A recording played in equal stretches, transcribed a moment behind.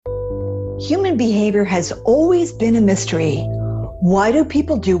Human behavior has always been a mystery. Why do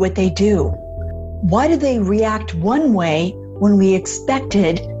people do what they do? Why do they react one way when we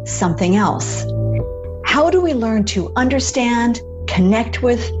expected something else? How do we learn to understand, connect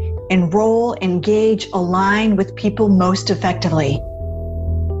with, enroll, engage, align with people most effectively?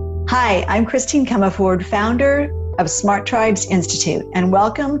 Hi, I'm Christine Comerford, founder of Smart Tribes Institute, and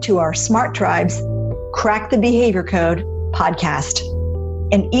welcome to our Smart Tribes Crack the Behavior Code podcast.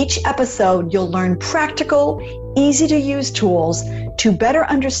 In each episode, you'll learn practical, easy-to-use tools to better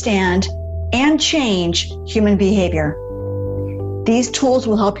understand and change human behavior. These tools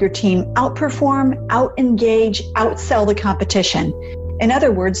will help your team outperform, out-engage, outsell the competition. In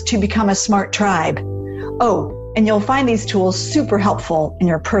other words, to become a smart tribe. Oh, and you'll find these tools super helpful in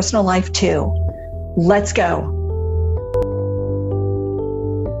your personal life too. Let's go.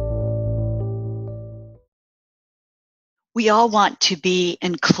 We all want to be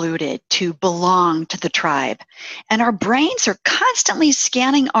included, to belong to the tribe, and our brains are constantly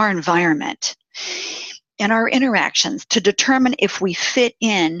scanning our environment and our interactions to determine if we fit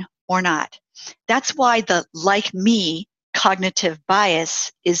in or not. That's why the like me cognitive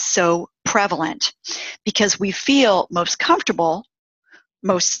bias is so prevalent, because we feel most comfortable,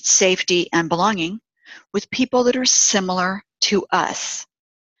 most safety and belonging with people that are similar to us.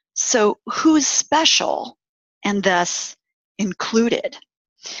 So who's special and thus included?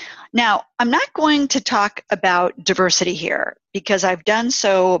 Now, I'm not going to talk about diversity here because I've done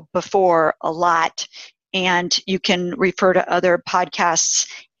so before a lot, and you can refer to other podcasts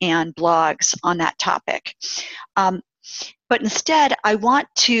and blogs on that topic. But instead, I want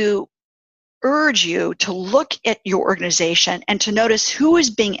to urge you to look at your organization and to notice who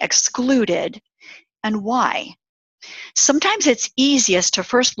is being excluded and why. Sometimes it's easiest to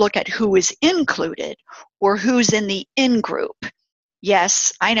first look at who is included or who's in the in group.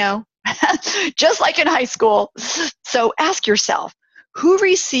 Yes, I know, just like in high school. So ask yourself, who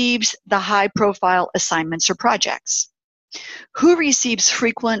receives the high-profile assignments or projects? Who receives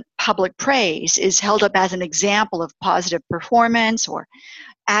frequent public praise, is held up as an example of positive performance or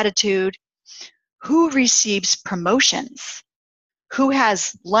attitude? Who receives promotions? Who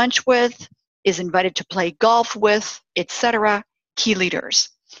has lunch with, is invited to play golf with, etc.? Key leaders.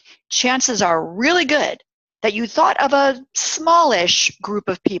 Chances are really good that you thought of a smallish group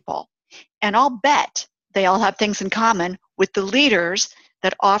of people, and I'll bet they all have things in common with the leaders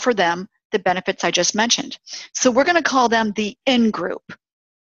that offer them the benefits I just mentioned. So we're going to call them the in group.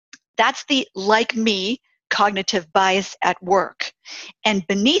 That's the like me cognitive bias at work. And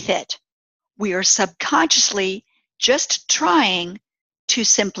beneath it, we are subconsciously just trying to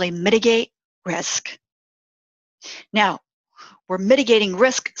simply mitigate risk. Now, we're mitigating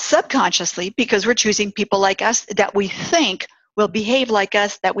risk subconsciously because we're choosing people like us that we think will behave like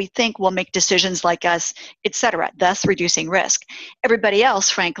us, that we think will make decisions like us, etc., thus reducing risk. Everybody else,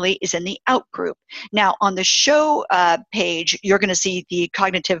 frankly, is in the out group. Now, on the show page, you're going to see the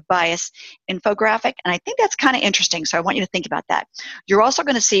cognitive bias infographic, and I think that's kind of interesting, so I want you to think about that. You're also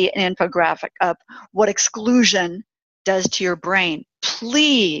going to see an infographic of what exclusion does to your brain.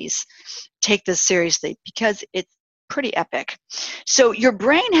 Please take this seriously because it's pretty epic. So your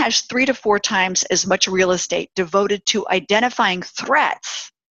brain has 3 to 4 times as much real estate devoted to identifying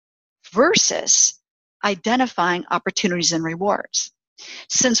threats versus identifying opportunities and rewards.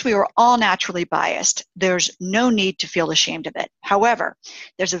 Since we are all naturally biased, there's no need to feel ashamed of it. However,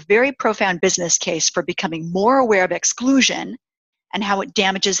 there's a very profound business case for becoming more aware of exclusion and how it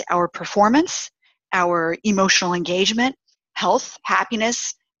damages our performance, our emotional engagement, health,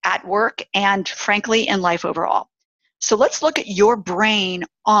 happiness at work, and frankly, in life overall. So let's look at your brain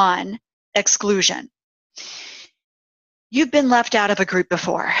on exclusion. You've been left out of a group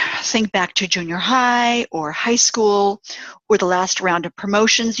before. Think back to junior high or high school, or the last round of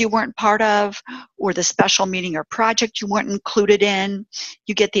promotions you weren't part of, or the special meeting or project you weren't included in.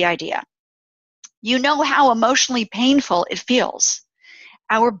 You get the idea. You know how emotionally painful it feels.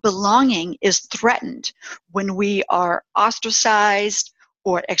 Our belonging is threatened when we are ostracized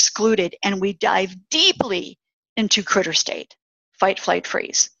or excluded, and we dive deeply into critter state, fight, flight,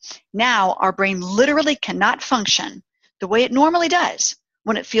 freeze. Now, our brain literally cannot function the way it normally does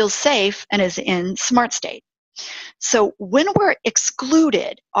when it feels safe and is in smart state. So when we're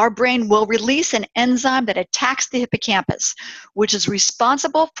excluded, our brain will release an enzyme that attacks the hippocampus, which is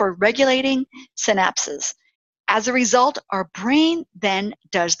responsible for regulating synapses. As a result, our brain then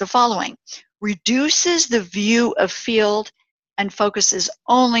does the following: reduces the view of field and focuses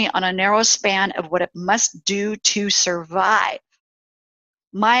only on a narrow span of what it must do to survive.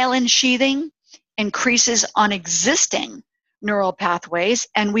 Myelin sheathing increases on existing neural pathways,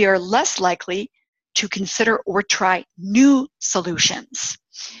 and we are less likely to consider or try new solutions.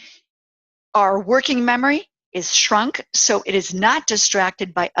 Our working memory is shrunk, so it is not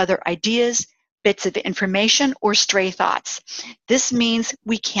distracted by other ideas, bits of information, or stray thoughts. This means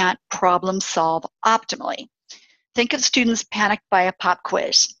we can't problem solve optimally. Think of students panicked by a pop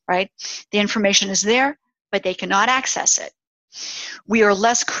quiz, right? The information is there, but they cannot access it. We are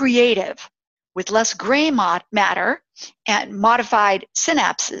less creative. With less gray matter and modified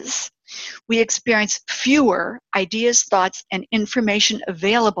synapses, we experience fewer ideas, thoughts, and information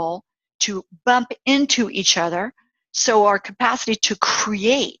available to bump into each other, so our capacity to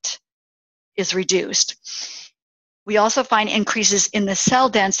create is reduced. We also find increases in the cell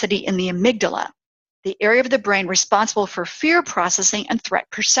density in the amygdala, the area of the brain responsible for fear processing and threat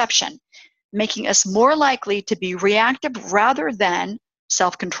perception, making us more likely to be reactive rather than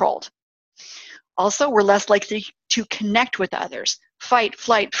self-controlled. Also, we're less likely to connect with others. Fight,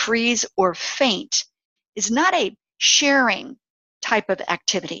 flight, freeze, or faint is not a sharing type of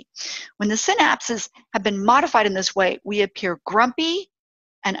activity. When the synapses have been modified in this way, we appear grumpy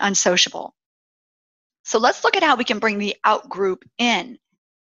and unsociable. So let's look at how we can bring the out group in.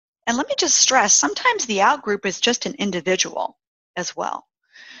 And let me just stress, sometimes the out group is just an individual as well.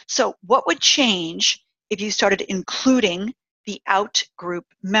 So what would change if you started including the out group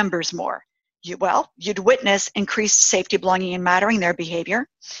members more? You'd witness increased safety, belonging, and mattering their behavior.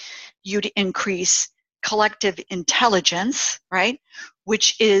 You'd increase collective intelligence, right?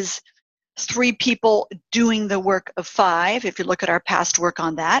 Which is 3 people doing the work of 5, if you look at our past work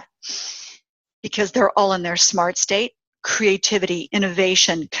on that, because they're all in their smart state. Creativity,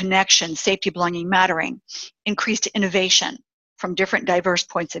 innovation, connection, safety, belonging, mattering, increased innovation from different diverse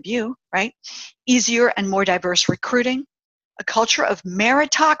points of view, right? Easier and more diverse recruiting, a culture of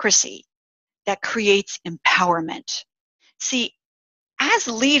meritocracy that creates empowerment. See, as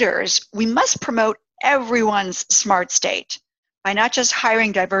leaders, we must promote everyone's smart state by not just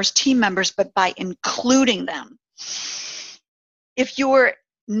hiring diverse team members, but by including them. If your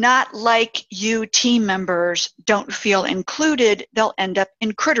not like you team members don't feel included, they'll end up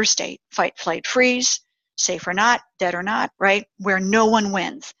in critter state, fight, flight, freeze, safe or not, dead or not, right? Where no one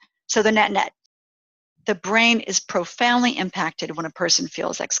wins. So the net, the brain is profoundly impacted when a person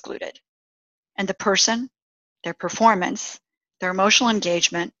feels excluded. And the person, their performance, their emotional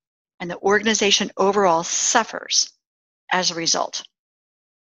engagement, and the organization overall suffers as a result.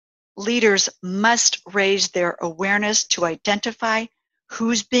 Leaders must raise their awareness to identify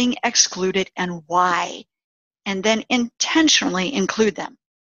who's being excluded and why, and then intentionally include them.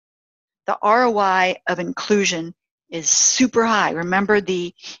 The ROI of inclusion is super high. Remember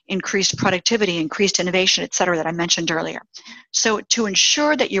the increased productivity, increased innovation, et cetera, that I mentioned earlier. So to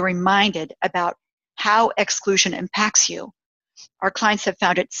ensure that you're reminded about how exclusion impacts you, our clients have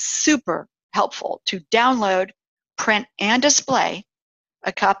found it super helpful to download, print, and display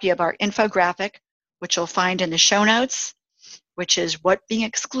a copy of our infographic, which you'll find in the show notes, which is what being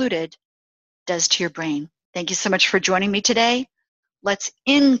excluded does to your brain. Thank you so much for joining me today. Let's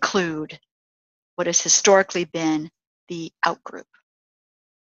include what has historically been the out group.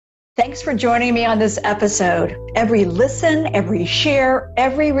 Thanks for joining me on this episode. Every listen, every share,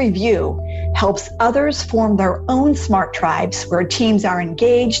 every review helps others form their own smart tribes where teams are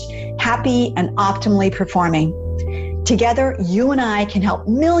engaged, happy, and optimally performing. Together, you and I can help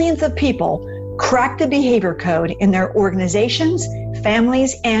millions of people crack the behavior code in their organizations,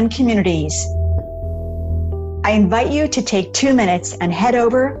 families, and communities. I invite you to take 2 minutes and head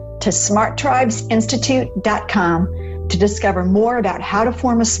over to smarttribesinstitute.com to discover more about how to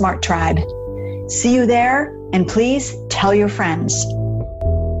form a smart tribe. See you there, and please tell your friends.